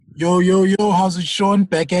Yo, how's it, Sean?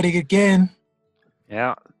 Back at it again.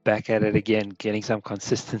 Yeah, back at it again, getting some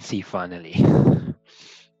consistency finally.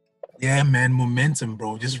 Yeah, man, momentum,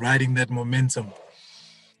 bro. Just riding that momentum.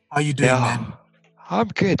 How you doing, man? Yeah, I'm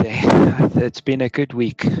good. It's been a good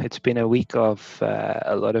week. It's been a week of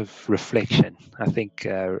a lot of reflection. I think,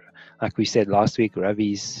 like we said last week,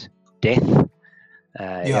 Ravi's death,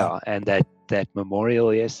 Yeah, and that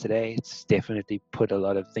memorial yesterday, it's definitely put a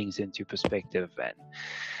lot of things into perspective. And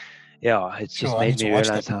yeah, it's just sure. I made need to me watch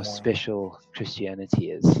realize that how memorial. special Christianity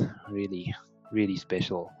is. Really, really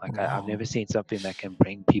special. Like I've Wow. never seen something that can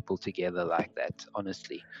bring people together like that.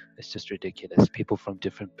 Honestly, it's just ridiculous. People from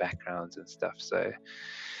different backgrounds and stuff. So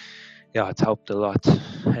yeah, it's helped a lot.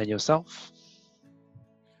 And yourself?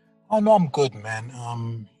 Oh no, I'm good, man.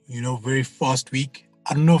 Very fast week.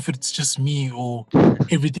 I don't know if it's just me or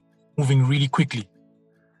everything moving really quickly.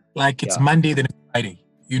 Like it's Yeah, Monday, then it's Friday.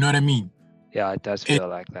 You know what I mean? yeah, it does It, feel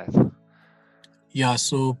like that. yeah,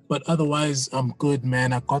 but otherwise I'm good,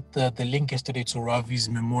 man. I got the link yesterday to Ravi's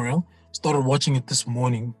memorial. Started watching it this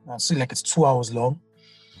morning. I see like it's 2 hours long.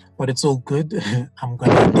 But it's all good. I'm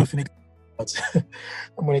gonna definitely,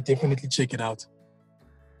 I'm gonna definitely check it out.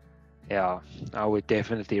 Yeah, I would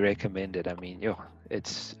definitely recommend it. I mean,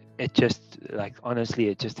 it just like honestly,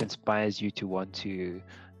 it just inspires you to want to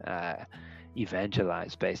uh,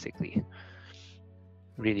 evangelize, basically.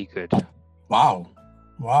 Really good. Wow,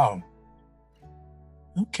 wow.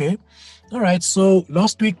 Okay, all right. So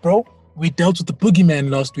last week, bro, we dealt with the boogeyman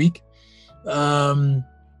last week. Um,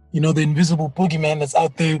 the invisible boogeyman that's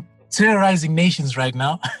out there terrorizing nations right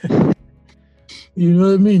now. You know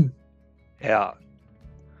what I mean? Yeah,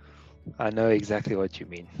 I know exactly what you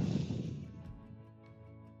mean.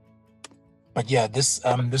 But yeah, this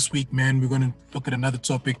week, man, we're gonna look at another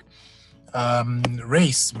topic.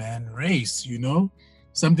 Race, man, race.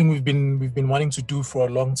 Something we've been wanting to do for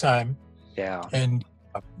a long time. Yeah. And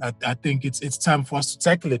I think it's time for us to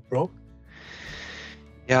tackle it, bro.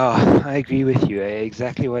 Yeah, I agree with you.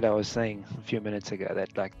 Exactly what I was saying a few minutes ago.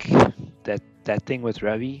 That like that thing with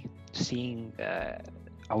Ravi, seeing.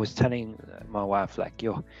 I was telling my wife like,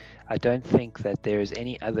 yo, I don't think that there is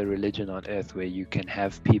any other religion on earth where you can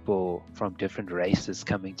have people from different races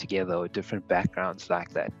coming together or different backgrounds like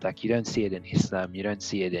that. Like you don't see it in Islam, you don't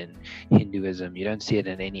see it in Hinduism, you don't see it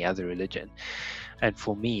in any other religion. And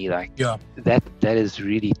for me, like Yeah, that is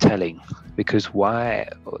really telling, because why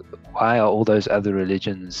are all those other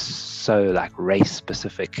religions so like race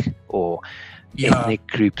specific or yeah, ethnic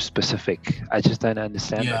group specific? I just don't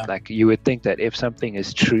understand it. yeah. Like you would think that if something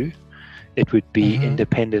is true, it would be Mm-hmm.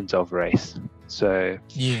 independent of race. So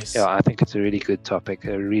yeah, Yes. I think it's a really good topic,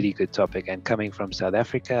 and coming from South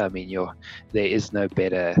Africa, I mean, there is no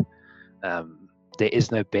better there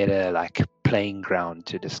is no better like playing ground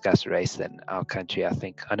to discuss race than our country. I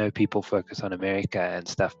think I know people focus on America and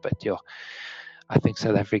stuff, but I think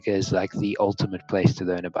South Africa is like the ultimate place to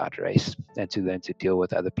learn about race and to learn to deal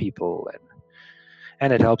with other people,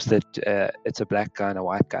 and it helps that it's a black guy and a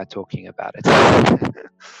white guy talking about it.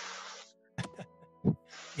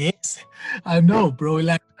 Yes. I know, bro.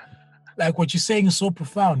 Like what you're saying is so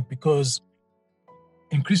profound because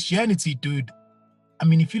in Christianity, dude, I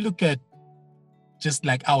mean, if you look at just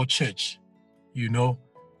like our church, you know,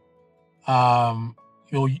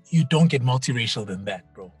 you don't get multiracial than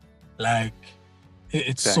that, bro. Like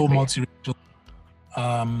it's so Exactly. multiracial.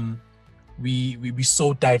 Um, we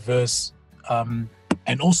so diverse,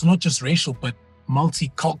 and also not just racial, but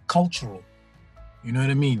multicultural. You know what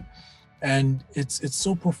I mean? And it's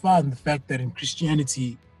so profound the fact that in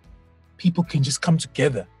Christianity, people can just come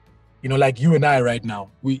together. Like you and I right now,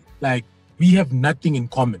 we have nothing in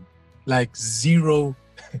common, like zero,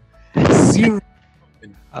 zero.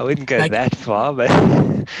 I wouldn't go Like, that far, but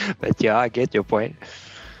but yeah, I get your point.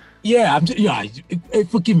 yeah,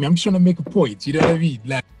 forgive me, I'm just trying to make a point. You know what I mean?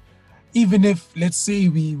 Like, even if let's say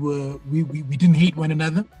we didn't hate one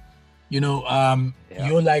another, Yeah,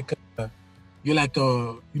 you're like a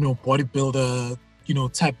bodybuilder,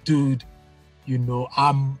 type dude.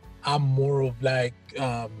 I'm more of like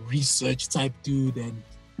research type dude, and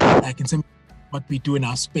like in terms of what we do in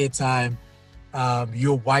our spare time.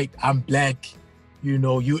 You're white, I'm black.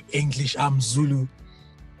 You're English, I'm Zulu.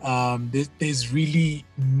 There's really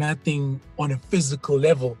nothing on a physical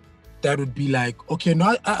level that would be like, okay,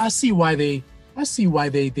 no, I see why they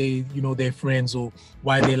they're friends, or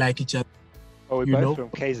why they like each other. oh, we're You both know, from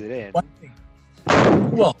KZN. One thing.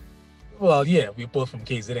 Well, yeah, we're both from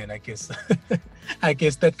KZN, I guess. I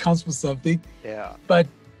guess that counts for something. Yeah, But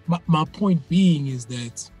my point being is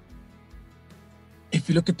that if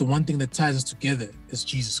you look at the one thing that ties us together, is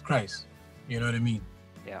Jesus Christ. You know what I mean?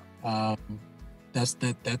 yeah, Um, That's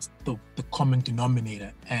the common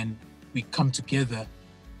denominator, and we come together,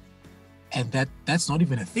 and that's not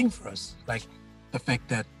even a thing for us. Like the fact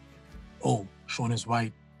that, oh, Sean is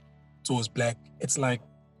white, so is black. It's like,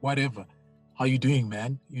 whatever. How you doing,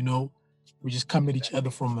 man? You know, we just come at each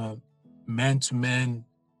other from a man-to-man,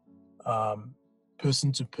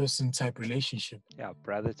 person-to-person type relationship. Yeah,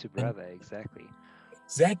 brother to brother, exactly.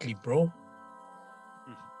 Exactly, bro.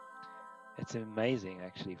 It's amazing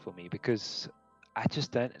actually for me, because I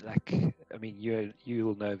just don't like. I mean,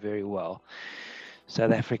 you'll know very well.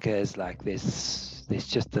 South Africa is like this. There's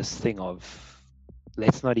just this thing of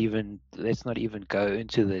let's not even go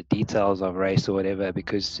into the details of race or whatever,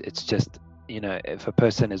 because it's just, you know, if a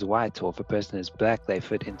person is white or if a person is black, they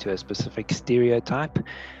fit into a specific stereotype,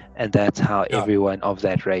 and that's how everyone of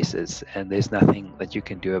that race is, and there's nothing that you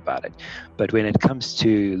can do about it. But when it comes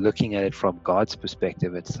to looking at it from God's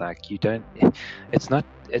perspective, it's like it's not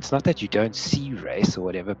that you don't see race or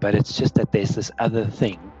whatever, but it's just that there's this other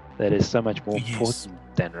thing that is so much more important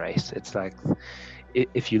than race. It's like,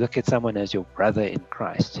 if you look at someone as your brother in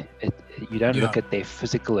Christ, you don't look at their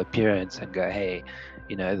physical appearance and go, hey,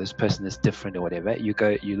 you know, this person is different or whatever. You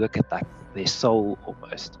look at like their soul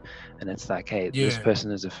almost, and it's like, hey, this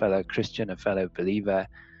person is a fellow Christian, a fellow believer.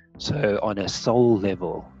 So on a soul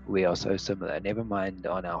level, we are so similar. Never mind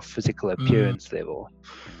on our physical appearance level,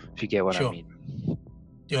 if you get what I mean.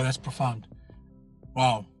 Yeah, that's profound.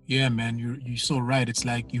 Wow. Yeah, man, you're so right. It's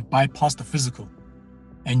like you bypass the physical,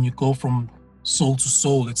 and you go from soul to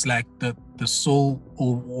soul. It's like the soul,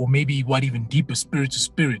 or maybe what even deeper, spirit to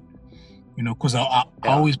spirit. You know, because I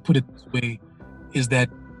always put it this way, is that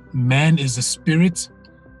man is a spirit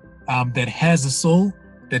that has a soul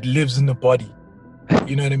that lives in the body.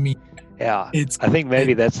 You know what I mean? Yeah. I think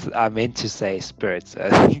maybe I meant to say spirits.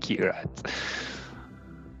 I think you're right.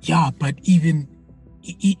 Yeah, but even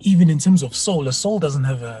in terms of soul, a soul doesn't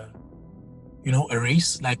have a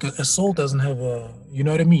race. Like a soul doesn't have a, you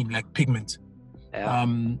know what I mean? Like pigment. Yeah.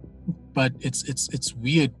 But it's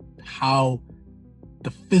weird how the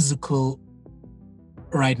physical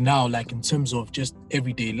right now, like in terms of just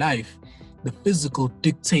everyday life, the physical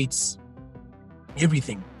dictates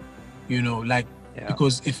everything, you know, like,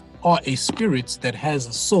 because if you are a spirit that has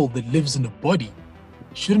a soul that lives in a body,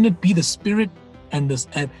 shouldn't it be the spirit and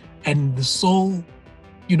the soul,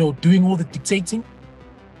 you know, doing all the dictating?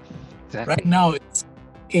 Exactly. Right now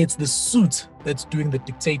it's the suit that's doing the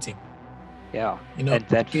dictating. Yeah, you know, and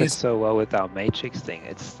that fits so well with our matrix thing.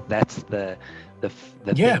 That's the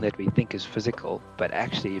thing that we think is physical, but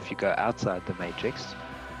actually, if you go outside the matrix,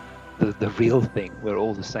 the real thing, we're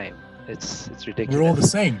all the same. It's ridiculous. We're all the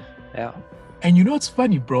same. Yeah. And you know what's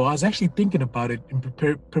funny, bro? I was actually thinking about it in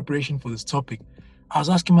preparation for this topic. I was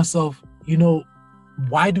asking myself, you know,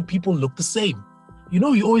 why do people look the same? You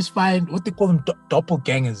know, you always find what they call them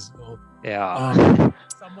doppelgangers.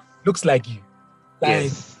 Someone looks like you. Like,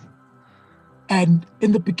 yes. And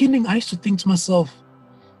in the beginning, I used to think to myself,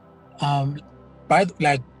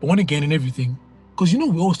 like born again and everything, because, you know,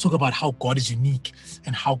 we always talk about how God is unique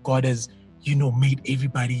and how God has, you know, made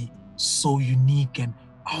everybody so unique. And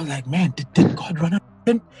I was like, man, did God run out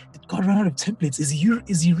of templates? Is he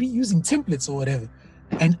reusing templates or whatever?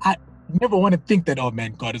 And I never want to think that, oh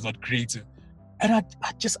man, God is not creative. And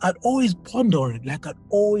I'd always ponder on it. Like, I'd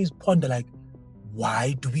always ponder, like,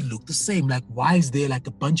 why do we look the same? Like, why is there like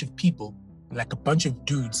a bunch of people, like a bunch of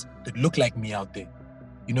dudes that look like me out there?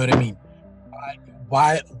 You know what I mean?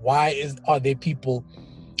 Why are there people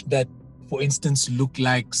that, for instance, look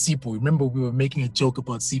like Sipho? Remember, we were making a joke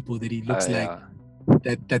about Sipho, that he looks like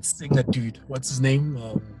that singer dude. What's his name?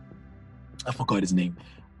 I forgot his name.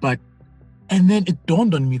 And then it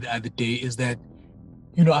dawned on me the other day is that,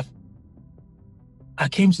 you know, I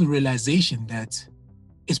came to the realization that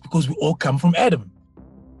it's because we all come from Adam.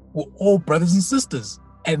 We're all brothers and sisters,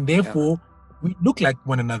 and therefore we look like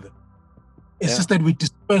one another. It's just that we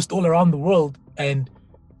dispersed all around the world, and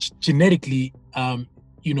genetically,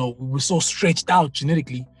 you know, we were so stretched out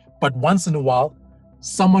genetically. But once in a while,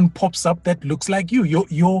 someone pops up that looks like you.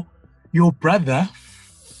 Your brother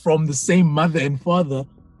from the same mother and father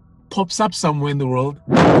pops up somewhere in the world.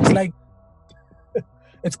 It's like,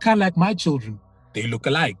 it's kind of like my children. They look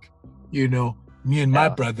alike, you know. Me and my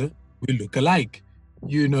brother, we look alike,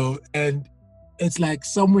 you know. And it's like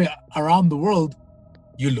somewhere around the world,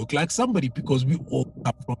 you look like somebody, because we all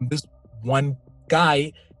come from this one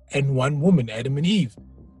guy and one woman, Adam and Eve.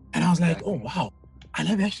 And I was like, oh wow, I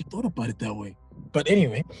never actually thought about it that way. But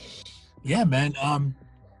anyway, yeah, man.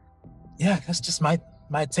 That's just my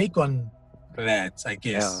take on that, I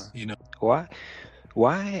guess. You know,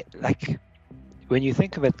 why like, when you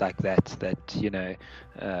think of it like that, you know,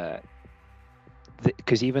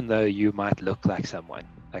 because even though you might look like someone,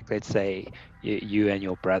 like let's say you and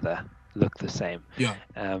your brother look the same, Yeah.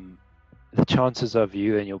 The chances of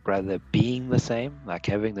you and your brother being the same, like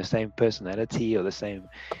having the same personality or the same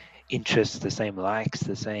interests, the same likes,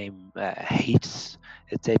 the same hates,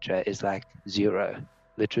 etc., is like zero,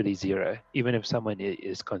 literally zero. Even if someone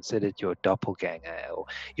is considered your doppelganger, or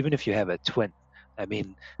even if you have a twin, I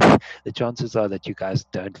mean, the chances are that you guys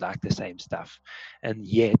don't like the same stuff. And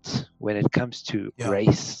yet, when it comes to Yeah.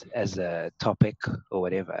 race as a topic or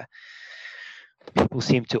whatever, people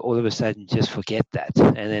seem to all of a sudden just forget that.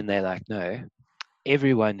 And then they're like, no,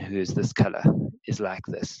 everyone who is this color is like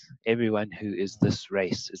this. Everyone who is this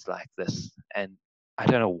race is like this. And I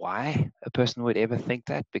don't know why a person would ever think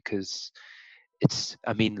that, because it's,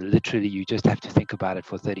 I mean, literally, you just have to think about it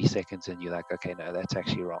for 30 seconds and you're like, okay, no, that's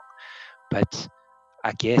actually wrong. But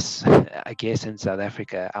I guess in South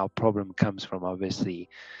Africa, our problem comes from, obviously,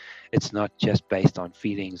 it's not just based on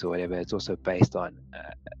feelings or whatever. It's also based on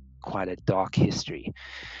quite a dark history.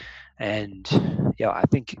 And yeah, I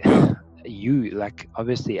think you, like,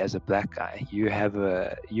 obviously as a black guy, you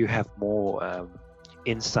have more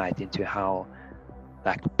insight into how,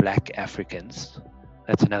 like, black Africans.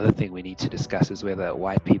 That's another thing we need to discuss, is whether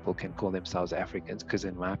white people can call themselves Africans. Because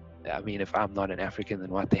I mean, if I'm not an African, then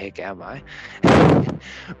what the heck am I?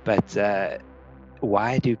 But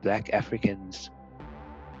why do black Africans?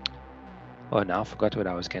 Oh, now I forgot what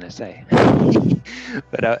I was going to say.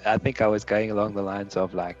 But I think I was going along the lines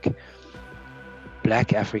of, like,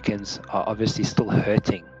 black Africans are obviously still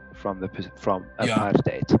hurting from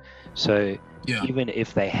apartheid. So even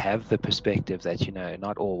if they have the perspective that, you know,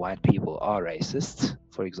 not all white people are racists,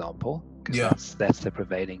 for example, because that's the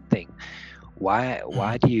prevailing thing,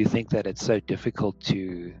 why do you think that it's so difficult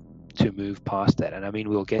to move past that? And I mean,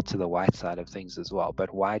 we'll get to the white side of things as well,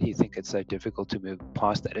 but why do you think it's so difficult to move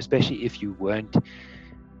past that, especially if you weren't?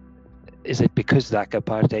 Is it because, like,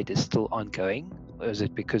 apartheid is still ongoing, or is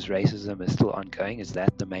it because racism is still ongoing? Is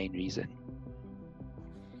that the main reason?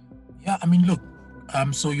 Yeah, I mean, look,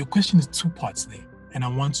 so your question is two parts there, and I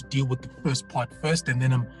want to deal with the first part first, and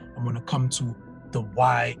then I'm going to come to the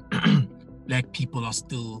why black people are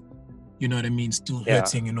still, you know what I mean, still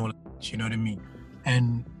hurting and all that, you know what I mean?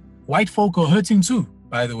 And white folk are hurting too,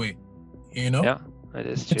 by the way, you know? Yeah, that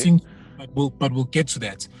is true. But we'll get to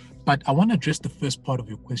that. But I want to address the first part of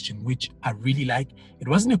your question, which I really like. It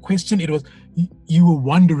wasn't a question, it was, you were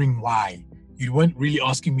wondering why. You weren't really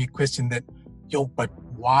asking me a question that, but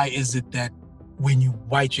why is it that when you're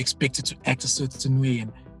white, you're expected to act a certain way,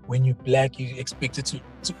 and when you're black, you're expected to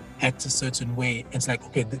act a certain way? It's like,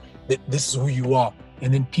 okay, this is who you are.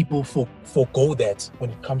 And then people forego that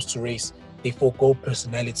when it comes to race. They forego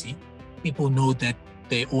personality. People know that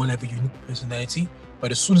they all have a unique personality.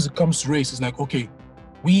 But as soon as it comes to race, it's like, okay,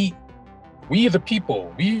 we the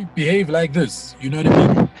people, we behave like this. You know what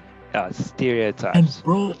I mean? Yeah, stereotypes. And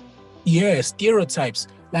bro, yeah, stereotypes.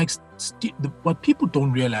 Like what people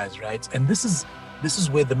don't realize, right? And this is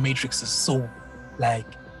where the Matrix is so, like,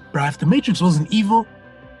 bro, if the Matrix wasn't evil,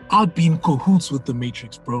 I'd be in cahoots with the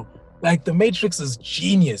Matrix, bro. Like, the Matrix is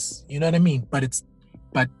genius. You know what I mean? But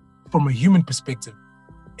from a human perspective,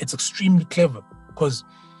 it's extremely clever, because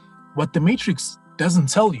what the Matrix doesn't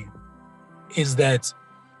tell you is that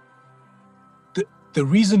the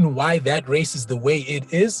reason why that race is the way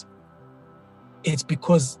it is, it's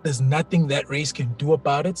because there's nothing that race can do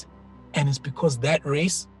about it. And it's because that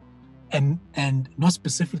race, and not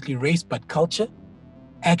specifically race, but culture,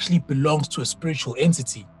 actually belongs to a spiritual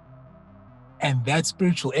entity. And that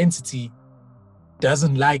spiritual entity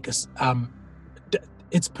doesn't like us,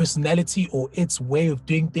 its personality or its way of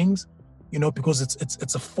doing things, you know, because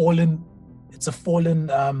it's a fallen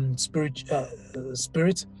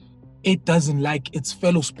spirit. It doesn't like its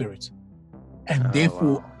fellow spirit, and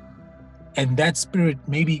therefore, and that spirit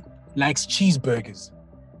maybe likes cheeseburgers,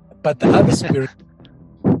 but the other spirit,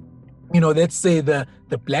 you know, let's say the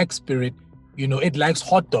black spirit, you know, it likes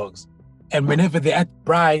hot dogs, and whenever they're at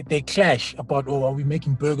Braai, they clash about, are we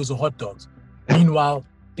making burgers or hot dogs? Meanwhile,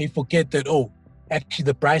 they forget that, actually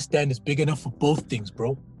the Braai stand is big enough for both things,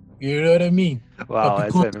 bro. You know what I mean? Wow,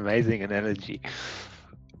 that's an amazing analogy.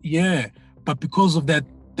 Yeah, but because of that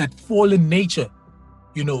fallen nature,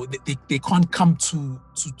 you know, they can't come to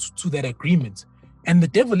that agreement, and the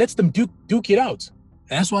devil lets them duke it out.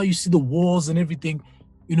 And that's why you see the wars and everything.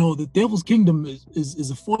 You know, the devil's kingdom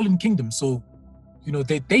is a fallen kingdom, so, you know,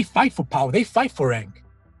 they fight for power, they fight for rank.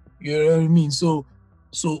 You know what I mean? So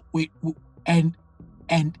and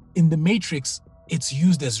in the Matrix, it's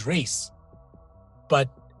used as race, but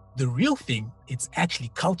the real thing, it's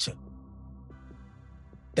actually culture.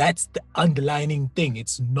 That's the underlying thing.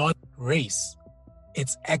 It's not race.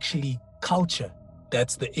 it's actually culture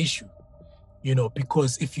that's the issue.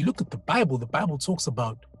 Because if you look at the Bible talks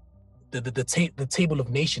about the table of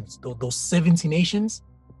nations, those 70 nations.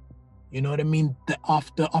 You know what I mean?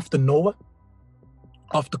 After Noah,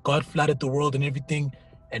 after God flooded the world and everything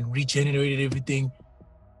and regenerated everything,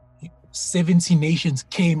 70 nations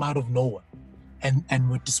came out of Noah and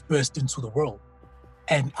were dispersed into the world.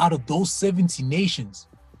 And out of those 70 nations,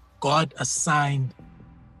 God assigned,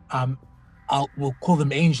 we'll call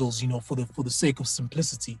them angels, for the sake of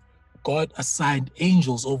simplicity. God assigned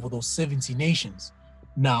angels over those 70 nations.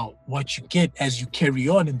 Now, what you get as you carry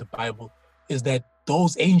on in the Bible is that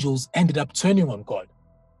those angels ended up turning on God.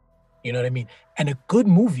 You know what I mean? And a good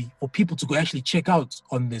movie for people to go actually check out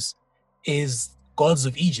on this is Gods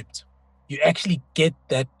of Egypt. You actually get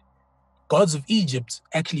that Gods of Egypt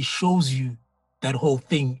actually shows you that whole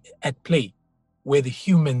thing at play, where the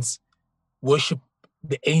humans worship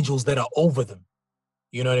the angels that are over them.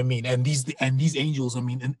 You know what I mean? And these angels, I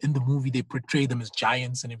mean, in the movie, they portray them as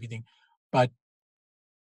giants and everything. But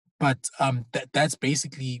that's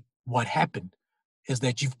basically what happened, is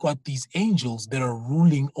that you've got these angels that are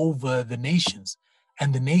ruling over the nations,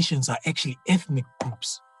 and the nations are actually ethnic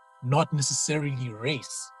groups, not necessarily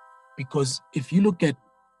race. Because if you look at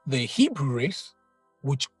the Hebrew race,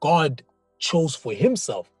 which God chose for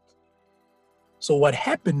himself, so what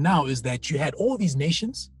happened now is that you had all these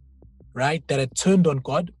nations, right, that had turned on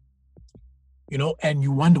God, and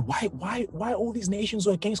you wonder why all these nations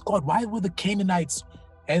were against God? Why were the Canaanites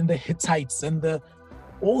and the Hittites and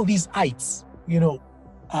all these ites,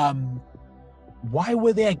 why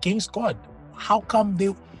were they against God? How come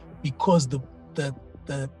they? Because the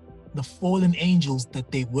fallen angels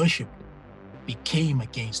that they worshipped became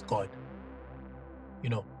against God.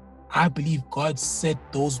 I believe God set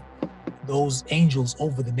those angels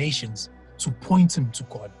over the nations to point him to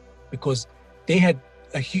God, because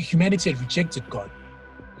humanity had rejected God,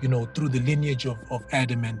 through the lineage of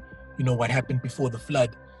Adam and what happened before the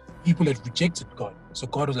flood. People had rejected God. So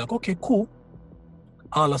God was like, okay, cool.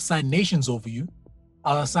 I'll assign nations over you.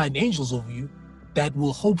 I'll assign angels over you that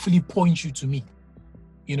will hopefully point you to me.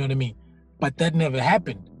 You know what I mean? But that never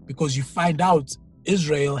happened, because you find out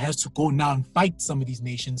Israel has to go now and fight some of these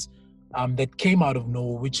nations that came out of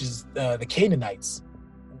Noah, which is the Canaanites,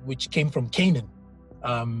 which came from Canaan,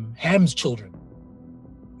 Ham's children,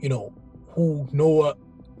 who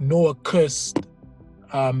Noah cursed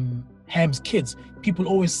Ham's kids. People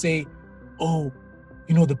always say, oh,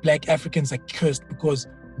 the black Africans are cursed because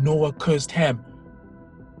Noah cursed Ham.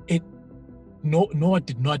 Noah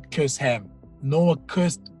did not curse Ham. Noah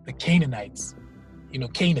cursed the Canaanites,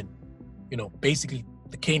 Canaan, basically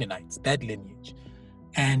the Canaanites, that lineage.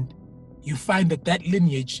 And you find that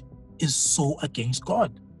lineage is so against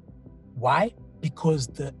God. Why? Because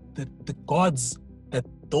the gods that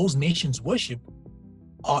those nations worship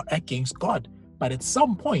are against God. But at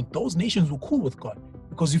some point, those nations were cool with God.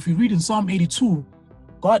 Because if you read in Psalm 82,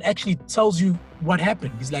 God actually tells you what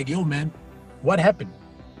happened. He's like, yo, man, what happened?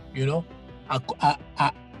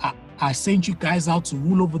 I sent you guys out to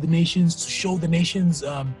rule over the nations, to show the nations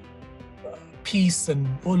peace and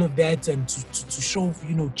all of that, and to show,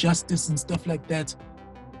 justice and stuff like that,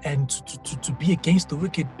 and to be against the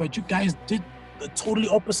wicked. But you guys did the totally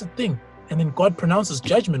opposite thing. And then God pronounces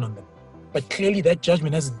judgment on them. But clearly that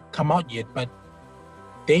judgment hasn't come out yet, but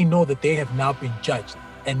they know that they have now been judged.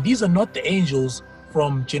 And these are not the angels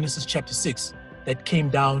from Genesis chapter 6 that came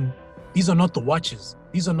down. These are not the watchers.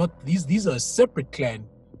 These are a separate clan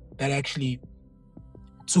that actually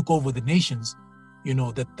took over the nations,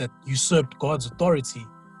 that usurped God's authority.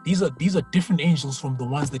 These are different angels from the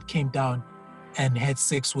ones that came down and had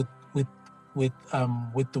sex with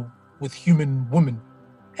human women,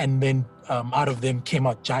 and then out of them came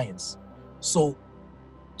out giants. So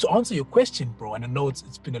to answer your question, bro, and I know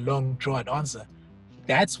it's been a long drawn answer,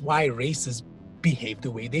 that's why races behave the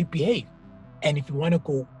way they behave. And if you want to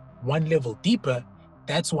go one level deeper,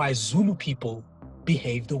 that's why Zulu people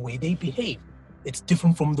behave the way they behave. It's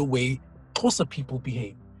different from the way Xhosa people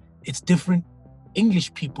behave. It's different.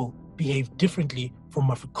 English people behave differently from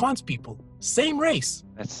Afrikaans people. Same race.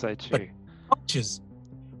 That's so true. But cultures.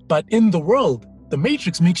 But in the world, the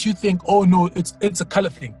Matrix makes you think, oh no, it's a color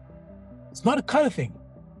thing. It's not a color thing.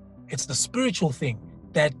 It's the spiritual thing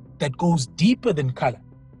that goes deeper than color.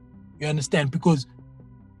 You understand? Because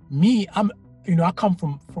me, I come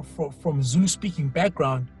from Zulu speaking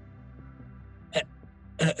background.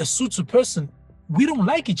 A Sotho person, we don't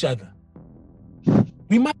like each other.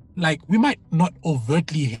 We might not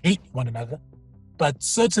overtly hate one another, but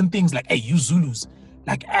certain things like, hey, you Zulus,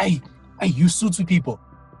 like, hey, you Sotho people,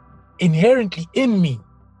 inherently in me,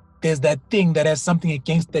 there's that thing that has something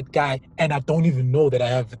against that guy, and I don't even know that I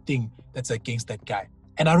have a thing that's against that guy.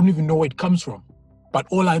 And I don't even know where it comes from. But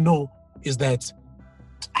all I know is that,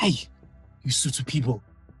 you Sutu people.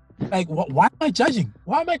 Like, why am I judging?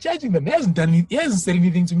 Why am I judging them? He hasn't done anything. He hasn't said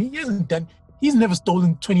anything to me. He's never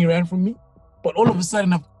stolen 20 rand from me. But all of a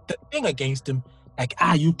sudden, I've the thing against him. Like,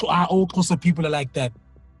 all Xhosa people are like that.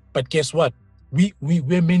 But guess what?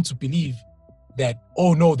 We're meant to believe that,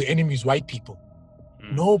 oh no, the enemy is white people.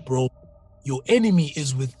 No, bro. Your enemy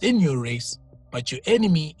is within your race, but your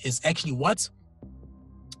enemy is actually what?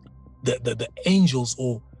 The angels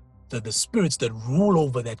or the spirits that rule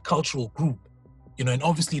over that cultural group. And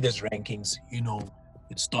obviously there's rankings,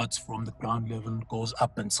 it starts from the ground level, goes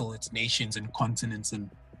up until it's nations and continents, and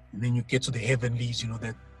then you get to the heavenlies,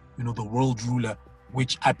 the world ruler,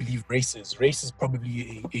 which I believe race is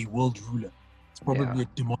probably a world ruler. It's probably a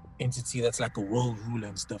demonic entity that's like a world ruler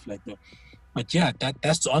and stuff like that. But yeah,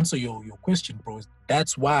 that's to answer your question, bro.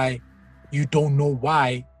 That's why you don't know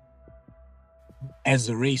why as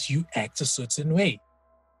a race you act a certain way.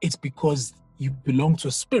 It's because you belong to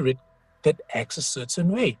a spirit that acts a certain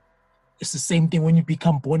way. It's the same thing when you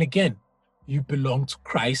become born again. You belong to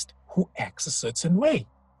Christ who acts a certain way,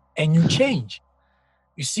 and you change.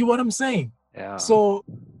 You see what I'm saying? Yeah. So,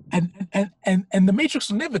 and the Matrix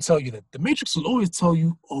will never tell you that. The Matrix will always tell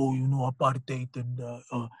you, apartheid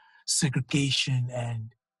and segregation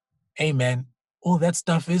and, hey man, all that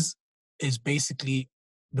stuff is basically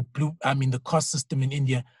the caste system in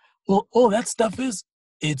India. All that stuff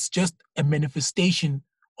it's just a manifestation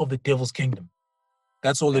of the devil's kingdom.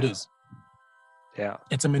 That's all it is. Yeah.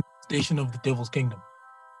 It's a manifestation of the devil's kingdom.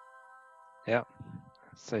 Yeah.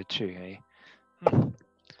 So true, eh?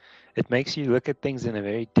 It makes you look at things in a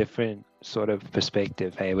very different sort of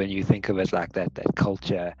perspective, hey, when you think of it like that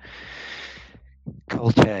culture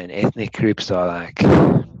and ethnic groups are like,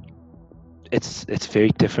 it's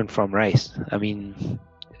very different from race. I mean,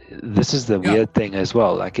 this is the weird thing as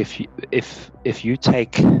well. Like if you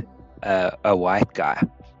take a white guy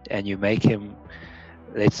and you make him,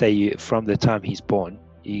 let's say from the time he's born,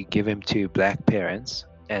 you give him to black parents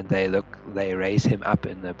and they raise him up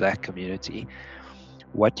in the black community,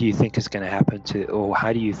 what do you think is going to happen or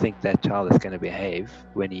how do you think that child is going to behave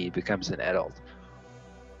when he becomes an adult?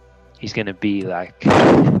 He's going to be like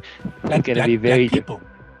going to be very people.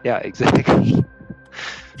 Yeah, exactly.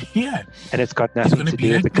 Yeah. And it's got nothing to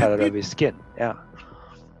do with the color of his skin. Yeah.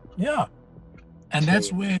 Yeah. And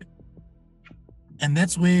that's where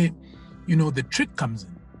the trick comes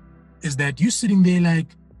in, is that you're sitting there like,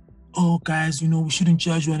 oh guys, we shouldn't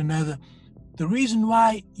judge one another. The reason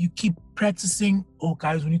why you keep practicing, oh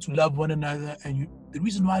guys, we need to love one another, and the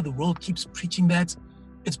reason why the world keeps preaching that,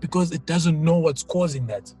 it's because it doesn't know what's causing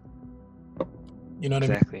that. You know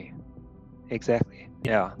what I mean? Exactly.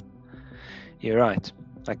 Yeah. You're right.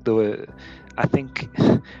 Like I think,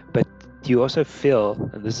 but you also feel,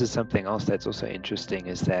 and this is something else that's also interesting,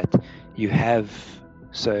 is that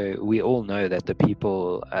so we all know that the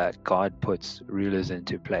people, God puts rulers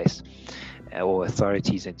into place or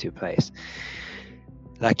authorities into place.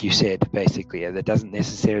 Like you said, basically, that doesn't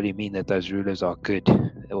necessarily mean that those rulers are good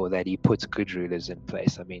or that he puts good rulers in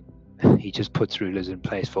place. I mean, he just puts rulers in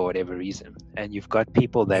place for whatever reason. And you've got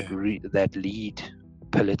people that that lead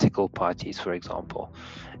political parties, for example,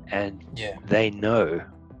 and they know,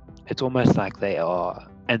 it's almost like they are,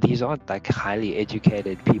 and these aren't like highly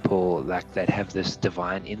educated people like that have this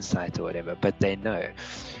divine insight or whatever, but they know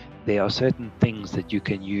there are certain things that you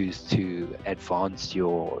can use to advance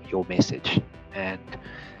your message. And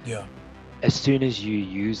as soon as you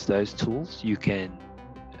use those tools, you can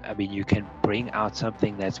bring out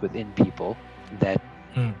something that's within people that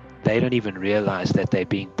they don't even realize that they're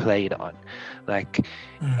being played on. Like,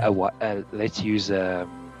 let's use I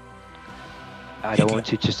don't want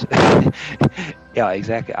to just yeah,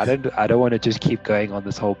 exactly. I don't want to just keep going on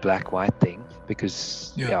this whole black-white thing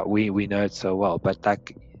because we know it so well. But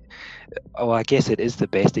like, I guess it is the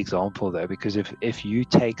best example though, because if you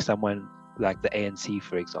take someone like the ANC,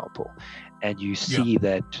 for example, and you see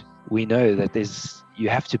that we know that you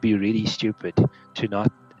have to be really stupid to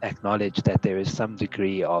not acknowledge that there is some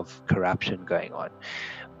degree of corruption going on.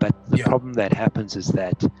 But the problem that happens is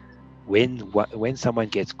that when someone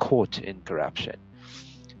gets caught in corruption,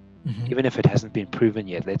 even if it hasn't been proven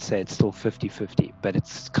yet, let's say it's still 50-50, but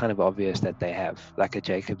it's kind of obvious that they have, like a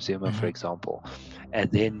Jacob Zuma, for example,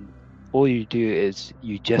 and then all you do is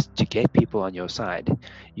you just, to get people on your side,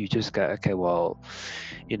 you just go, okay, well,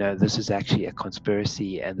 this is actually a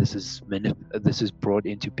conspiracy, and this is brought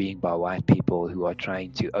into being by white people who are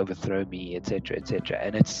trying to overthrow me, etc., etc.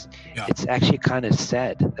 And it's actually kind of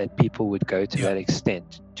sad that people would go to that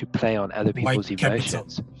extent to play on other people's White capital.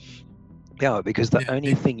 emotions. Yeah, because the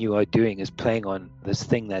only thing you are doing is playing on this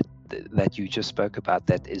thing that you just spoke about,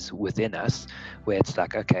 that is within us, where it's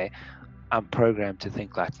like, okay, I'm programmed to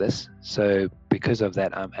think like this, so because of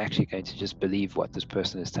that, I'm actually going to just believe what this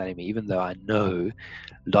person is telling me, even though I know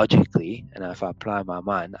logically, and if I apply my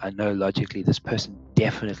mind, I know logically this person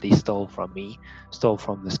definitely stole from me, stole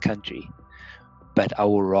from this country. But I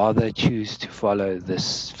will rather choose to follow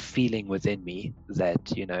this feeling within me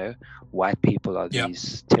that, white people are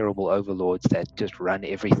these terrible overlords that just run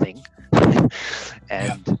everything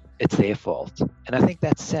and it's their fault. And I think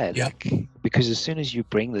that's sad, because as soon as you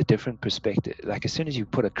bring the different perspective, like as soon as you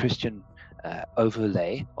put a Christian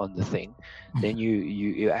overlay on the thing, then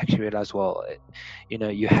you actually realize, well,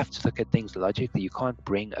 you have to look at things logically. You can't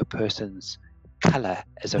bring a person's color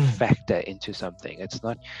as a factor into something. It's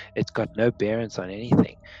got no bearance on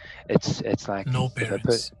anything. It's like, no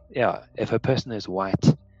bearance. If a person is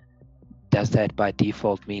white, does that by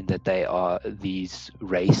default mean that they are these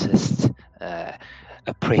racist,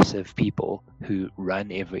 oppressive people who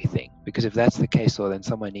run everything? Because if that's the case, well, then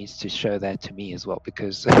someone needs to show that to me as well,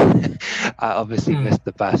 because I obviously missed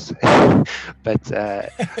the bus. But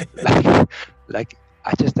like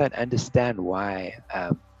I just don't understand why.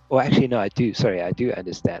 Well, actually, no, I do. Sorry, I do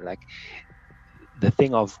understand. Like the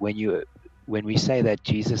thing of when we say that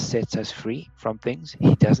Jesus sets us free from things,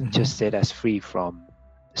 he doesn't just set us free from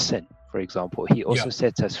sin, for example. He also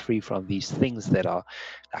sets us free from these things that are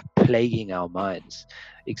like plaguing our minds.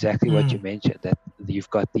 Exactly what you mentioned, that you've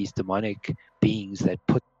got these demonic beings that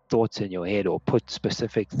put thoughts in your head, or put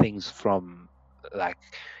specific things from like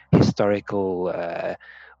historical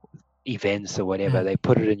events or whatever, they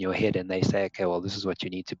put it in your head and they say, okay, well, this is what you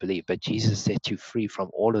need to believe. But Jesus set you free from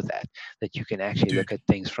all of that you can actually look at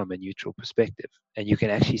things from a neutral perspective, and you can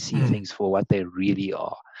actually see things for what they really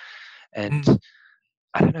are. And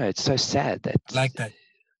I don't know, it's so sad that like that.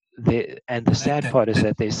 The sad part is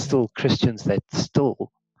that there's still Christians that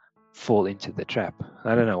still fall into the trap.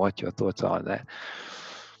 I don't know what your thoughts are on that.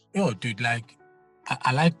 Yo, dude, like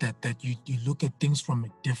I like that you look at things from a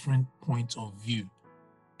different point of view.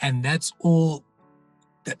 And that's all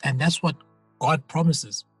and that's what God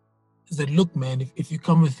promises. Is that, look, man, if you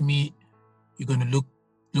come with me, you're gonna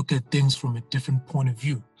look at things from a different point of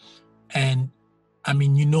view. And I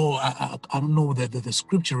mean, I don't know the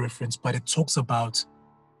scripture reference, but it talks about,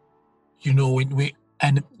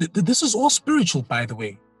 this is all spiritual, by the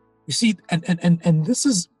way. You see, and this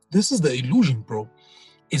is the illusion, bro,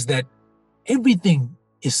 is that everything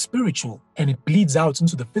is spiritual and it bleeds out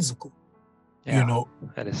into the physical.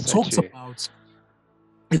 That is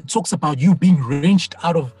it talks about you being wrenched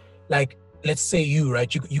out of, like, let's say you,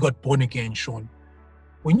 right? You got born again, Sean.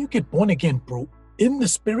 When you get born again, bro, in the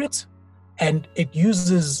spirit, and it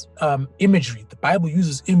uses imagery. The Bible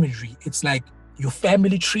uses imagery. It's like your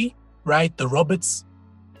family tree, right? The Roberts.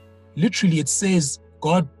 Literally, it says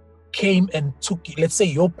God came and took, let's say,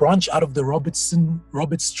 your branch out of the Roberts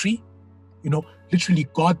tree. Literally,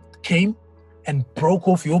 God came and broke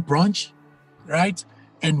off your branch, right?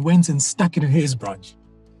 And went and stuck it in his branch.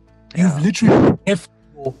 You've literally left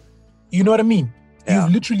you know what I mean?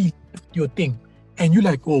 You've literally left your thing. And you're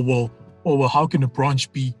like, oh well, how can a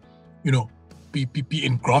branch be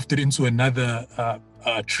engrafted into another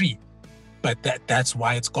tree? But that's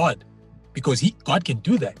why it's God. Because God can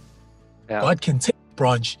do that. God can take a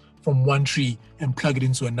branch from one tree and plug it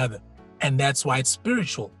into another. And that's why it's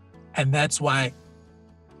spiritual. And that's why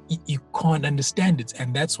you can't understand it.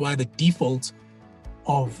 And that's why the default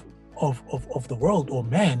of the world, or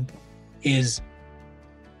man, is,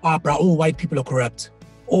 bro, all white people are corrupt.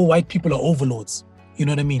 All white people are overlords. You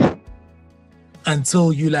know what I mean?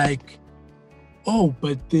 Until you like, oh,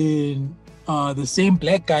 but then the same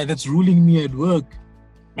black guy that's ruling me at work,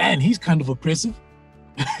 man, he's kind of oppressive.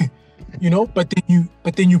 But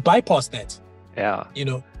then you bypass that.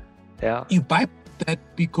 You bypass that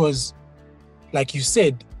because, like you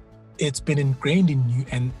said, it's been ingrained in you,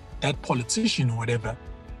 and that politician or whatever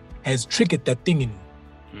has triggered that thing in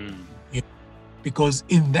you. Because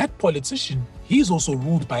in that politician, he's also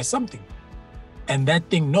ruled by something, and that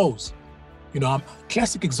thing knows. A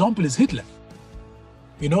classic example is Hitler.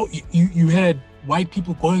 You had white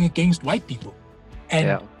people going against white people,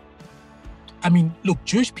 and I mean, look,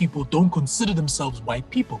 Jewish people don't consider themselves white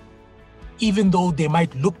people, even though they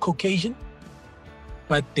might look Caucasian,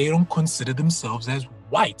 but they don't consider themselves as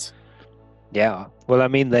white. Yeah. Well, I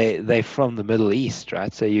mean, they're from the Middle East,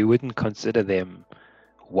 right? So you wouldn't consider them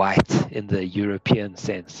white in the European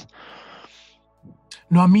sense.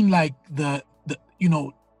 No, I mean like the you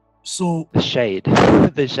know, so The shade,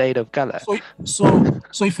 the shade of color.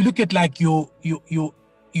 so if you look at like your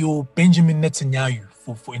Benjamin Netanyahu,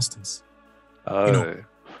 for instance, you know,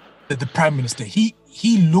 Oh, the prime minister, he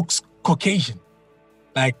looks Caucasian,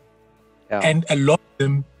 like, yeah, and a lot of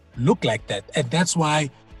them look like that, and that's why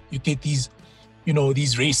you get these,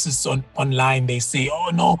 these racists online. They say,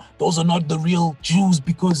 oh no, those are not the real Jews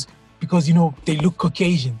because they look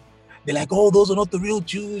Caucasian. They're like, oh, those are not the real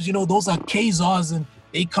Jews, those are Khazars and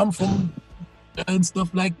they come from and stuff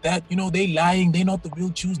like that. They lying, they're not the real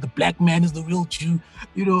Jews. The black man is the real Jew,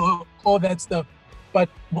 all that stuff. But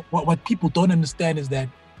what people don't understand is that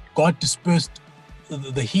God dispersed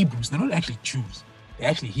the Hebrews. They're not actually Jews, they're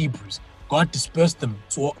actually Hebrews. God dispersed them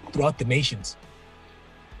throughout the nations,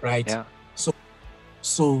 right? yeah,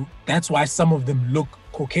 So that's why some of them look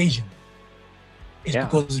Caucasian. It's yeah,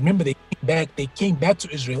 because remember they came back to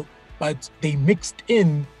Israel, but they mixed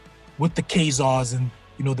in with the Khazars and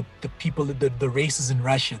the people, the races in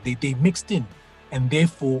Russia. They mixed in, and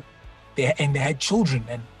therefore they had children,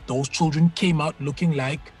 and those children came out looking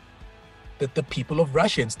like the people of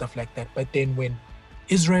Russia and stuff like that. But then when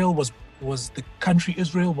Israel was the country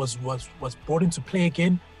Israel was brought into play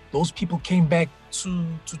again, those people came back to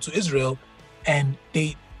Israel, and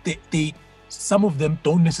they some of them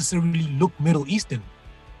don't necessarily look Middle Eastern.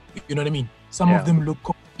 You know what I mean? Some of them look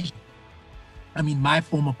Caucasian. I mean, my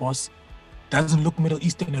former boss doesn't look Middle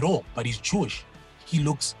Eastern at all, but he's Jewish. He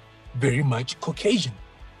looks very much Caucasian.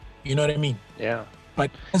 You know what I mean? yeah.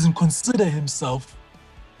 But he doesn't consider himself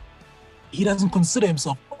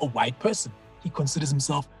a white person. He considers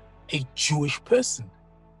himself a Jewish person.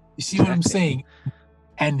 You see what I'm saying?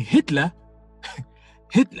 And Hitler,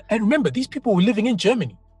 and remember, these people were living in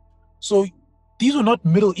Germany. So these were not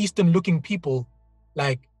Middle Eastern looking people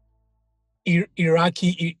like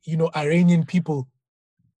Iraqi, Iranian people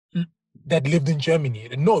that lived in Germany.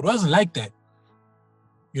 No, it wasn't like that.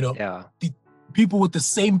 The people with the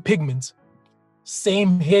same pigments,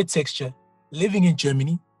 same hair texture, living in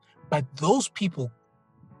Germany, but those people,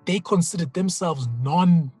 they considered themselves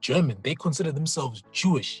non-German. They considered themselves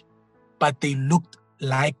Jewish, but they looked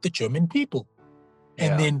like the German people.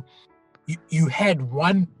 And then you had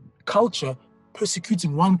one culture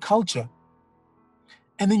persecuting one culture.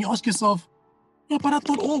 And then you ask yourself, yeah, but I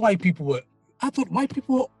thought white people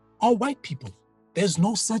are white people. There's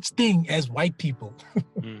no such thing as white people.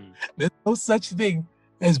 There's no such thing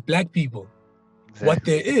as black people. Exactly.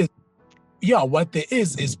 What there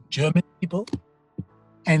is German people.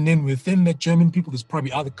 And then within the German people, there's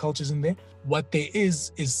probably other cultures in there. What there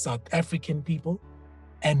is South African people.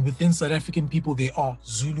 And within South African people, there are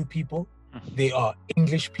Zulu people. There are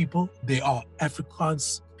English people. There are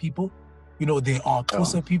Afrikaans people. There are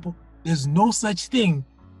Xhosa people. There's no such thing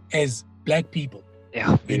as black people.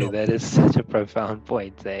 Yeah, that is such a profound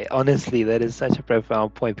point. Honestly, that is such a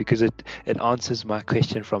profound point, because it answers my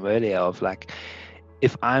question from earlier of like,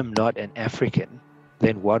 if I'm not an African,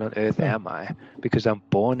 then what on earth am I? Because I'm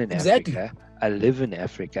born in Africa, I live in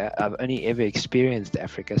Africa, I've only ever experienced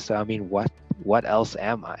Africa. So I mean, what else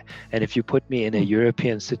am I? And if you put me in a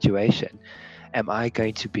European situation, am I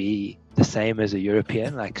going to be the same as a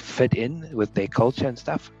European, like fit in with their culture and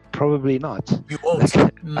stuff? Probably not. You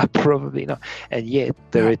won't. Probably not. And yet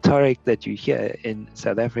the rhetoric that you hear in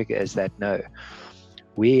South Africa is that no,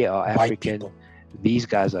 we are African, these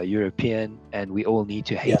guys are European, and we all need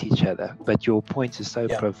to hate each other. But your point is so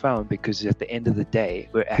profound, because at the end of the day,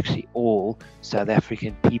 we're actually all South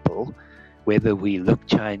African people, whether we look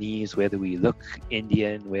Chinese, whether we look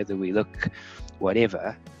Indian, whether we look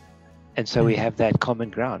whatever. And so we have that common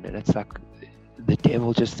ground. And it's like, the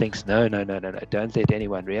devil just thinks, no, don't let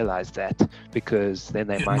anyone realize that, because then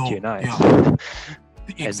they might unite.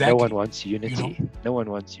 And no one wants unity. No one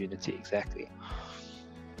wants unity, exactly.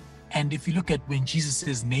 And if you look at when Jesus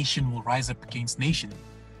says nation will rise up against nation,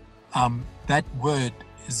 that word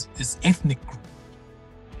is ethnic group.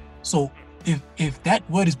 So if that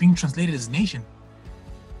word is being translated as nation,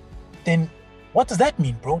 then what does that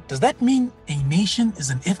mean, bro? Does that mean a nation is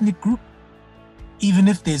an ethnic group? Even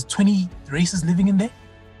if there's 20 races living in there,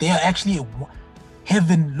 they are actually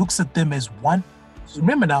heaven looks at them as one. So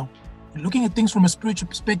remember now, looking at things from a spiritual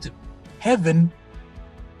perspective, heaven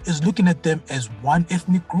is looking at them as one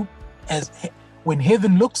ethnic group. When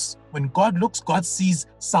God looks, God sees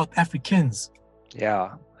South Africans.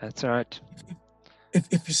 Yeah, that's right.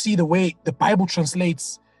 If you see the way the Bible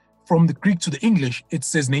translates from the Greek to the English, it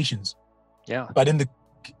says nations. Yeah. But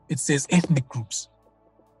it says ethnic groups.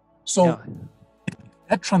 So Yeah.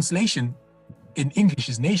 that translation in English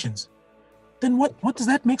is nations. Then what does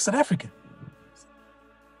that make South Africa?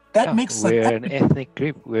 That Yeah, makes South we're an Africa ethnic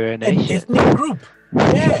group. We're a an nation. ethnic group.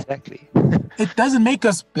 Yeah. Exactly. It doesn't make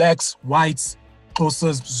us blacks, whites,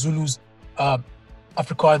 Xhosas, Zulus,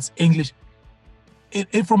 Afrikaans, English.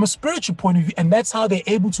 It from a spiritual point of view, and that's how they're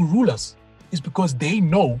able to rule us, is because they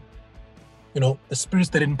know, the spirits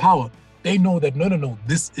that empower. They know that no,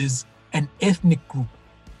 this is an ethnic group.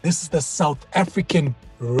 This is the South African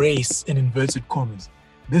race in inverted commas.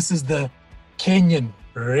 This is the Kenyan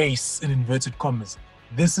race in inverted commas.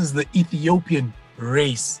 This is the Ethiopian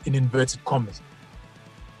race in inverted commas.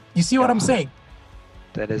 You see what I'm saying?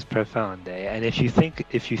 That is profound, eh? And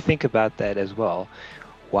if you think about that as well,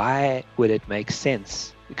 why would it make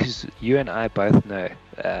sense? Because you and I both know,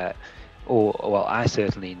 I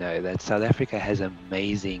certainly know that South Africa has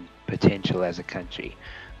amazing potential as a country,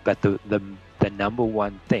 but the number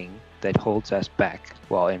one thing that holds us back,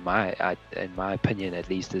 well, in my opinion at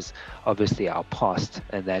least, is obviously our past,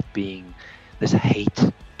 and that being this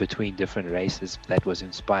hate between different races that was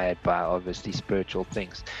inspired by obviously spiritual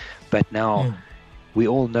things. But now we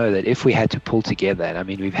all know that if we had to pull together, and I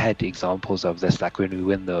mean, we've had examples of this, like when we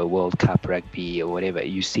win the World Cup rugby or whatever,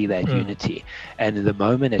 you see that unity. And the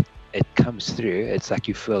moment it comes through, it's like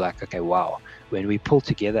you feel like, okay, wow, when we pull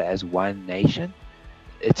together as one nation,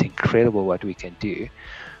 it's incredible what we can do.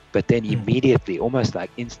 But then immediately, almost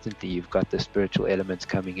like instantly, you've got the spiritual elements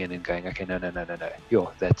coming in and going, okay, no,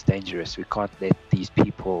 that's dangerous. We can't let these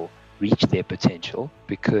people reach their potential,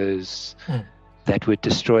 because that would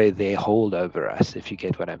destroy their hold over us, if you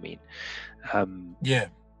get what I mean. Yeah.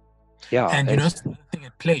 And that's the thing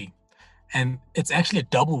at play. And it's actually a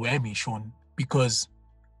double whammy, Sean, because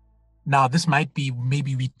now this might be,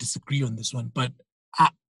 maybe we disagree on this one, but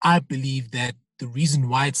I believe that the reason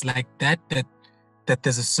why it's like that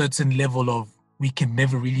there's a certain level of we can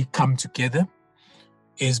never really come together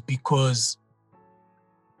is because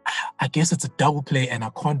I guess it's a double play and I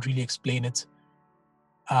can't really explain it.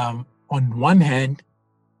 On one hand,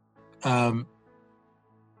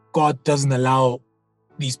 God doesn't allow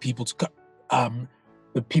these people to come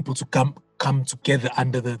together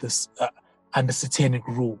under under satanic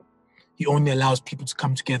rule. He only allows people to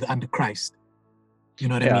come together under Christ. You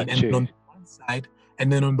know what I mean?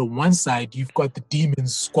 And on the one side, you've got the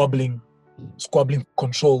demons squabbling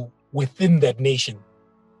control within that nation.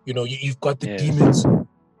 You've got the demons who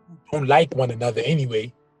don't like one another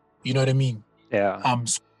anyway. You know what I mean? Yeah.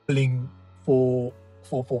 Squabbling for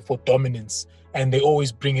dominance, and they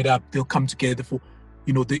always bring it up. They'll come together for,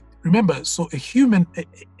 remember. So a human,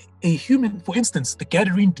 for instance, the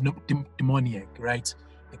Gadarene demoniac, right?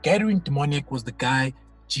 The Gadarene demoniac was the guy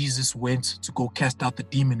Jesus went to go cast out the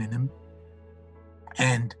demon in him.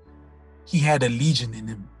 And he had a legion in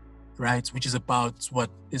him, right? Which is about,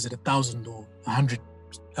 1,000 or 100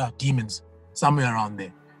 demons, somewhere around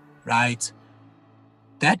there, right?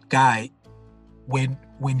 That guy, when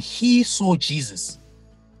he saw Jesus,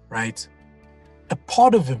 right, a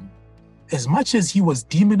part of him, as much as he was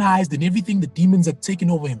demonized and everything, the demons had taken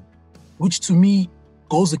over him, which to me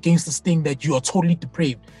goes against this thing that you are totally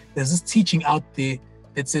depraved. There's this teaching out there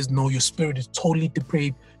that says, no, your spirit is totally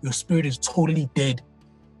depraved. Your spirit is totally dead.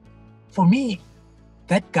 For me,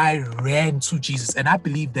 that guy ran to Jesus, and I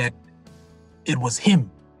believe that it was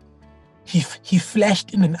him. He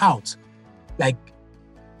flashed in and out, like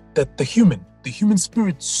the human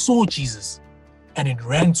spirit saw Jesus, and it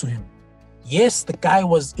ran to him. Yes, the guy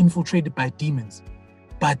was infiltrated by demons,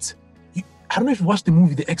 but I don't know if you watched the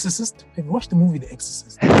movie The Exorcist. Have you watched the movie The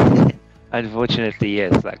Exorcist? Unfortunately,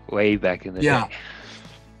 yes, like way back in the day.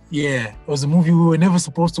 Yeah, it was a movie we were never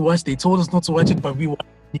supposed to watch. They told us not to watch it, but we watched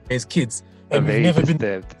it as kids. And we've never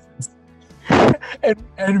been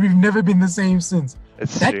and we've never been the same since.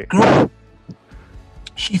 That girl,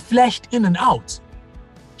 she flashed in and out.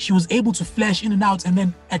 She was able to flash in and out, and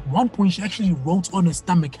then at one point she actually wrote on her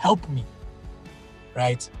stomach, "Help me."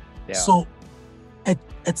 Right? Yeah. So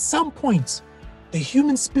at some point, the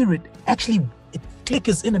human spirit actually, it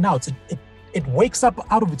flickers in and out. It wakes up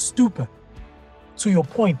out of its stupor. To your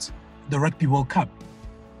point, the Rugby World Cup,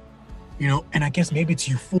 and I guess maybe it's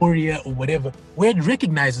euphoria or whatever, where it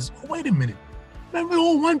recognizes, oh, wait a minute, man, we're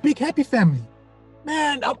all one big happy family.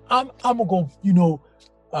 Man, I'm gonna go,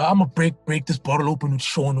 I'm gonna break this bottle open with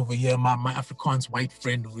Sean over here, my Afrikaans white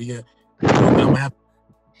friend over here.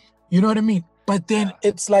 You know what I mean? But then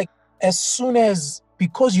it's like, as soon as,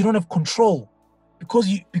 because you don't have control, because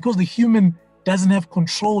the human doesn't have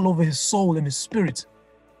control over his soul and his spirit,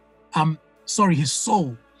 his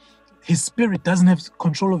soul, his spirit doesn't have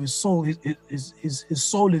control of his soul. His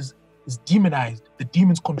soul is is demonized, the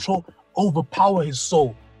demons overpower his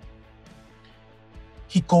soul.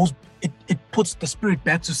 It puts the spirit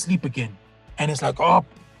back to sleep again. And it's like, oh,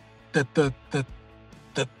 the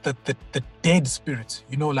dead spirit,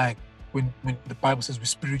 like when the Bible says we're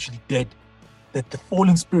spiritually dead, that the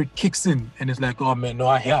fallen spirit kicks in and it's like, oh man, no,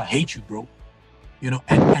 I hate you, bro.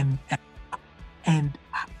 And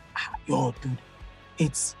yo, dude,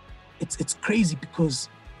 it's crazy because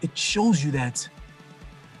it shows you that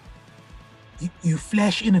you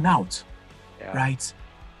flash in and out, right?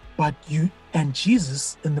 But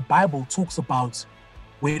Jesus in the Bible talks about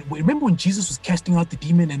remember when Jesus was casting out the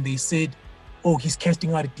demon and they said, oh, he's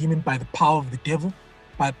casting out a demon by the power of the devil,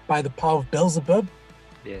 by the power of Beelzebub.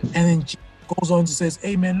 Yes. And then Jesus goes on to says,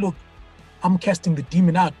 hey man, look, I'm casting the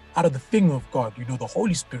demon out of the finger of God, the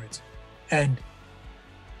Holy Spirit. And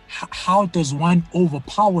how does one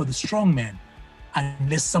overpower the strong man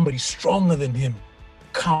unless somebody stronger than him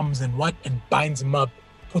comes and binds him up,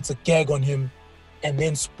 puts a gag on him, and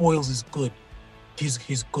then spoils his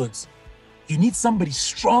goods. You need somebody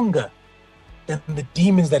stronger than the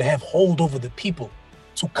demons that have hold over the people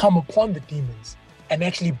to come upon the demons and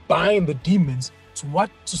actually bind the demons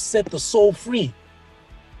to set the soul free,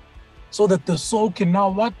 so that the soul can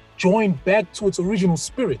now join back to its original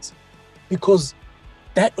spirit, because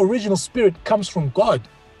that original spirit comes from God.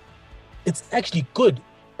 It's actually good,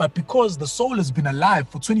 but because the soul has been alive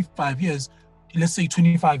for 25 years, let's say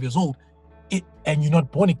 25 years old, and you're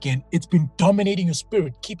not born again, it's been dominating your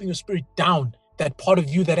spirit, keeping your spirit down. That part of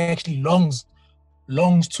you that actually longs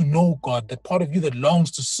to know God, that part of you that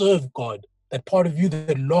longs to serve God, that part of you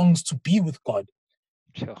that longs to be with God.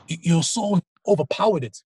 Sure. Your soul overpowered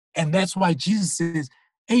it. And that's why Jesus says,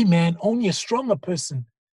 hey man, only a stronger person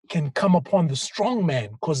can come upon the strong man,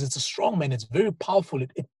 because it's a strong man. It's very powerful.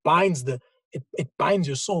 It binds it binds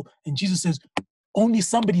your soul. And Jesus says, only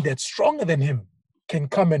somebody that's stronger than him can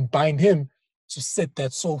come and bind him to set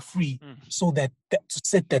that soul free, so that to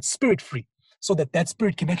set that spirit free, so that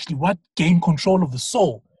spirit can actually gain control of the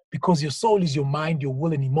soul, because your soul is your mind, your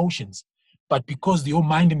will, and emotions. But because your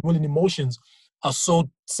mind and will and emotions are so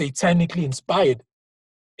satanically inspired,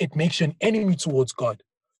 it makes you an enemy towards God.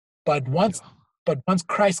 But once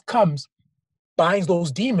Christ comes, binds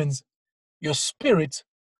those demons, your spirit,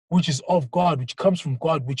 which is of God, which comes from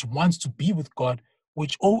God, which wants to be with God,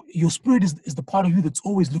 your spirit is the part of you that's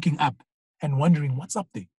always looking up and wondering what's up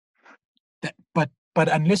there. But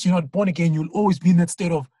unless you're not born again, you'll always be in that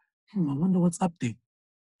state of, I wonder what's up there.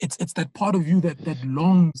 It's that part of you that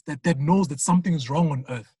longs, that knows that something is wrong on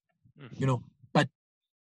earth,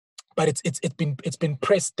 But it's been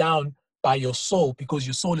pressed down by your soul, because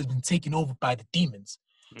your soul has been taken over by the demons.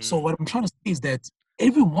 So what I'm trying to say is that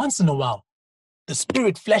every once in a while, the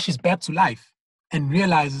spirit flashes back to life and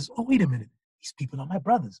realizes, oh, wait a minute, these people are my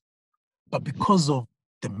brothers. But because of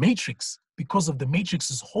the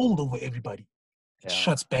Matrix's hold over everybody, it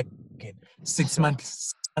shuts back again. 6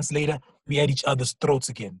 months later, we at each other's throats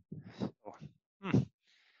again.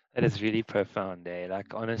 That is really profound, eh?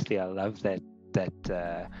 Like, honestly, I love that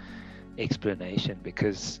explanation,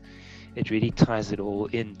 because it really ties it all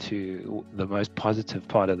into the most positive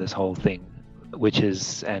part of this whole thing, which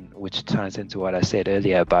ties into what I said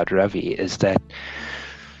earlier about Ravi, is that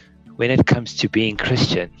when it comes to being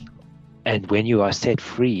Christian, and when you are set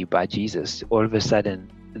free by Jesus, all of a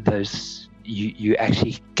sudden you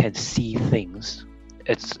actually can see things.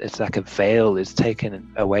 It's like a veil is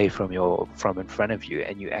taken away from in front of you,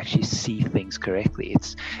 and you actually see things correctly.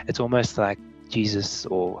 It's almost like Jesus,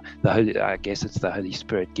 or I guess it's the Holy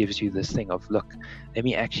Spirit, gives you this thing of, look, let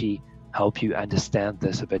me actually help you understand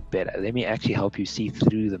this a bit better. Let me actually help you see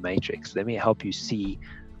through the matrix. Let me help you see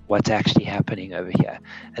what's actually happening over here.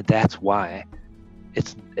 And that's why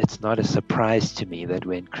it's not a surprise to me that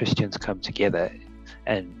when Christians come together,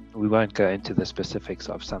 and we won't go into the specifics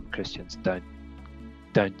of some Christians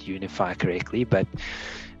don't unify correctly, but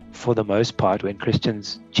for the most part, when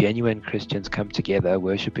genuine Christians come together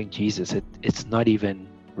worshiping Jesus, it's not even,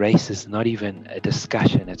 race is not even a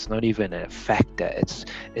discussion. It's not even a factor.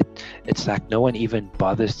 It's like no one even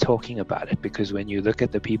bothers talking about it, because when you look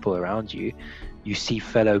at the people around you, you see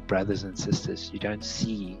fellow brothers and sisters.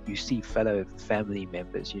 You see fellow family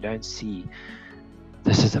members. You don't see,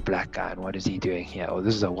 this is a black guy and what is he doing here, or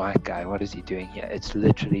this is a white guy, what is he doing here? It's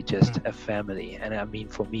literally just a family. And I mean,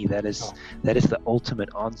 for me, that is the ultimate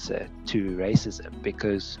answer to racism,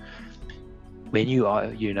 because when you are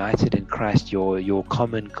united in Christ, your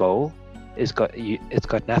common goal it's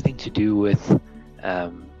got nothing to do with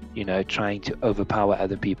trying to overpower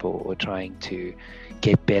other people, or trying to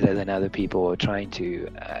get better than other people, or trying to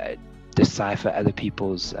decipher other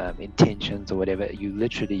people's intentions or whatever.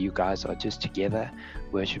 You guys are just together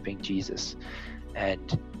worshiping Jesus.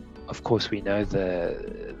 And of course we know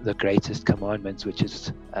the greatest commandments, which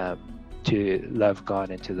is to love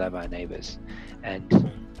God and to love our neighbors.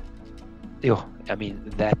 And I mean,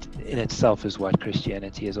 that in itself is what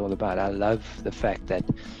Christianity is all about. I love the fact that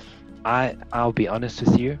I'll be honest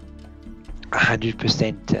with you,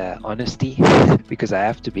 100% honesty, because I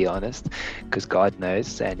have to be honest, because God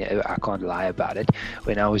knows, and I can't lie about it.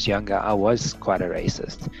 When I was younger, I was quite a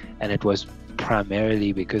racist, and it was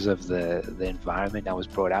primarily because of the environment I was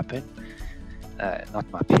brought up in. Not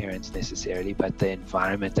my parents necessarily, but the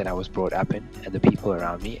environment that I was brought up in and the people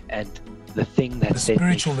around me. And the thing that set me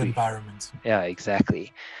free, spiritual environment. Yeah,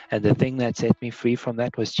 exactly. And the thing that set me free from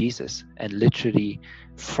that was Jesus. And literally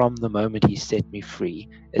from the moment he set me free,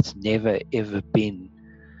 it's never ever been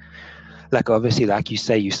like, obviously, like you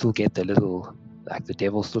say, you still get the little, like the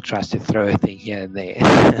devil still tries to throw a thing here and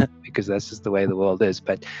there because that's just the way the world is.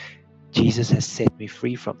 But Jesus has set me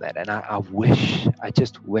free from that. And I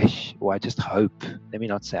just hope, let me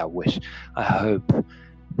not say I wish, I hope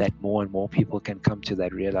that more and more people can come to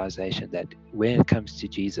that realization that when it comes to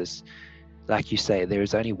Jesus, like you say, there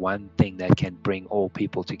is only one thing that can bring all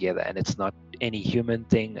people together, and it's not any human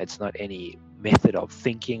thing, it's not any method of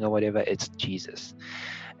thinking or whatever, it's Jesus.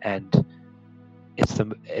 And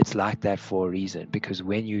it's like that for a reason, because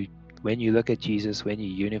when you look at Jesus, when you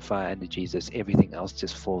unify under Jesus, everything else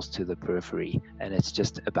just falls to the periphery, and it's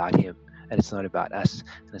just about him, and it's not about us,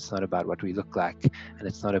 and it's not about what we look like, and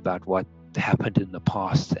it's not about what happened in the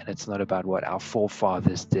past, and it's not about what our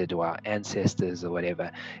forefathers did or our ancestors or whatever.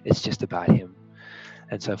 It's just about him.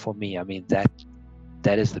 And so for me, I mean, that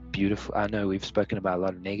is the beautiful, I know we've spoken about a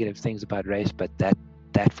lot of negative things about race, but that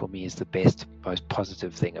for me is the best, most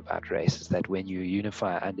positive thing about race, is that when you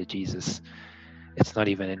unify under Jesus, it's not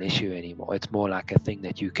even an issue anymore. It's more like a thing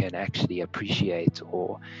that you can actually appreciate,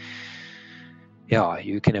 or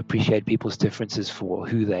you can appreciate people's differences for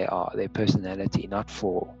who they are, their personality, not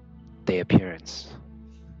for their appearance.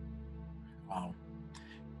 Wow,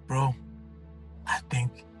 bro, I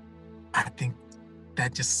think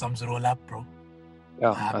that just sums it all up, bro.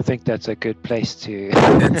 Yeah, I think that's a good place to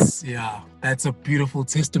that's a beautiful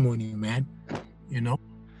testimony, man.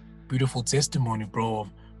 Beautiful testimony, bro,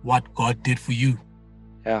 of what God did for you.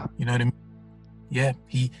 Yeah. You know what I mean? Yeah,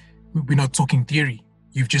 we're not talking theory.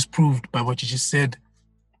 You've just proved by what you just said.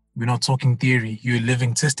 We're not talking theory. You're a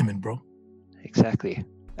living testament, bro. Exactly.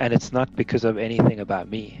 And it's not because of anything about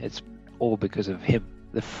me. It's all because of him,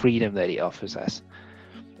 the freedom that he offers us.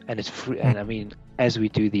 And it's free. And I mean, as we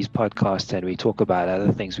do these podcasts and we talk about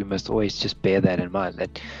other things, we must always just bear that in mind,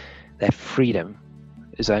 that freedom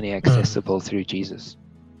is only accessible through Jesus.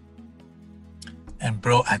 And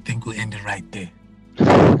bro, I think we'll end it right there.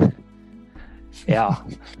 Yeah.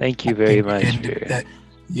 Thank you very much.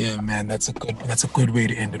 Yeah, man, that's a good way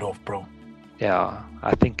to end it off, bro. Yeah,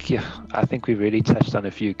 I think we really touched on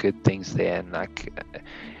a few good things there, and like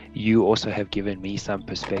you also have given me some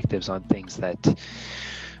perspectives on things that,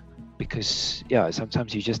 because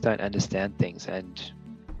sometimes you just don't understand things, and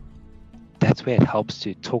that's where it helps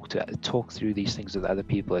to talk through these things with other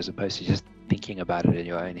people as opposed to just thinking about it in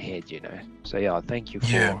your own head, So thank you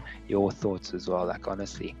for your thoughts as well. Like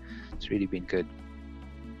honestly, it's really been good.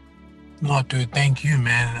 No, dude, thank you,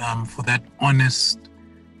 man, for that honest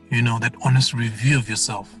review of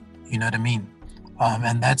yourself. You know what I mean?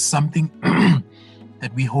 And that's something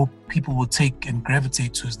that we hope people will take and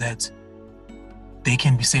gravitate to, is that they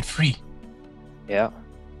can be set free. Yeah.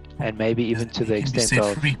 And maybe even to the extent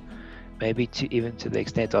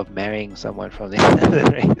of marrying someone from the other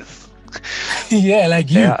race. Yeah,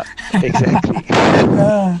 like you. Yeah, exactly.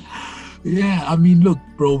 Yeah, I mean, look,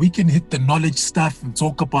 bro, we can hit the knowledge stuff and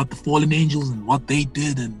talk about the fallen angels and what they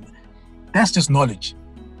did, and that's just knowledge.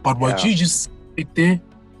 But what you just sit there,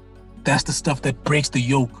 that's the stuff that breaks the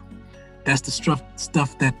yoke. That's the stuff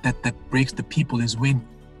that breaks the people, is when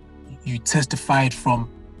you testified from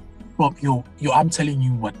I'm telling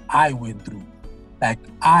you what I went through. Like,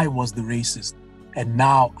 I was the racist, and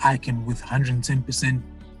now I can with 110%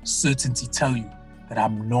 certainty tell you that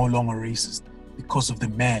I'm no longer racist because of the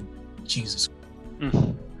man, Jesus.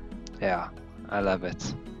 Yeah, I love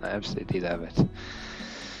it. I absolutely love it.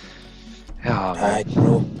 Yeah, all right,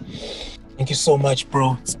 bro. Thank you so much,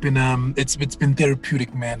 bro. It's been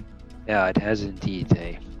therapeutic, man. Yeah, it has indeed.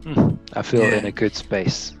 Eh? I feel in a good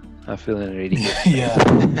space. I feel in a really good space.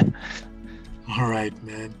 Yeah. All right,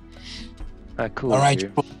 man. Cool. All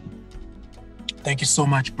right, bro. Thank you so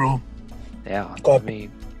much, bro. Yeah.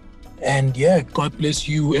 And God bless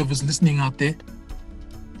you, whoever's listening out there.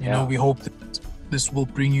 You know, we hope that this will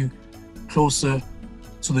bring you closer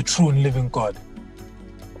to the true and living God.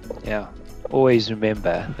 Yeah. Always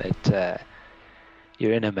remember that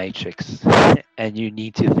you're in a matrix and you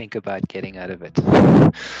need to think about getting out of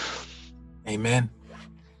it. Amen.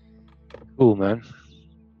 Cool, man.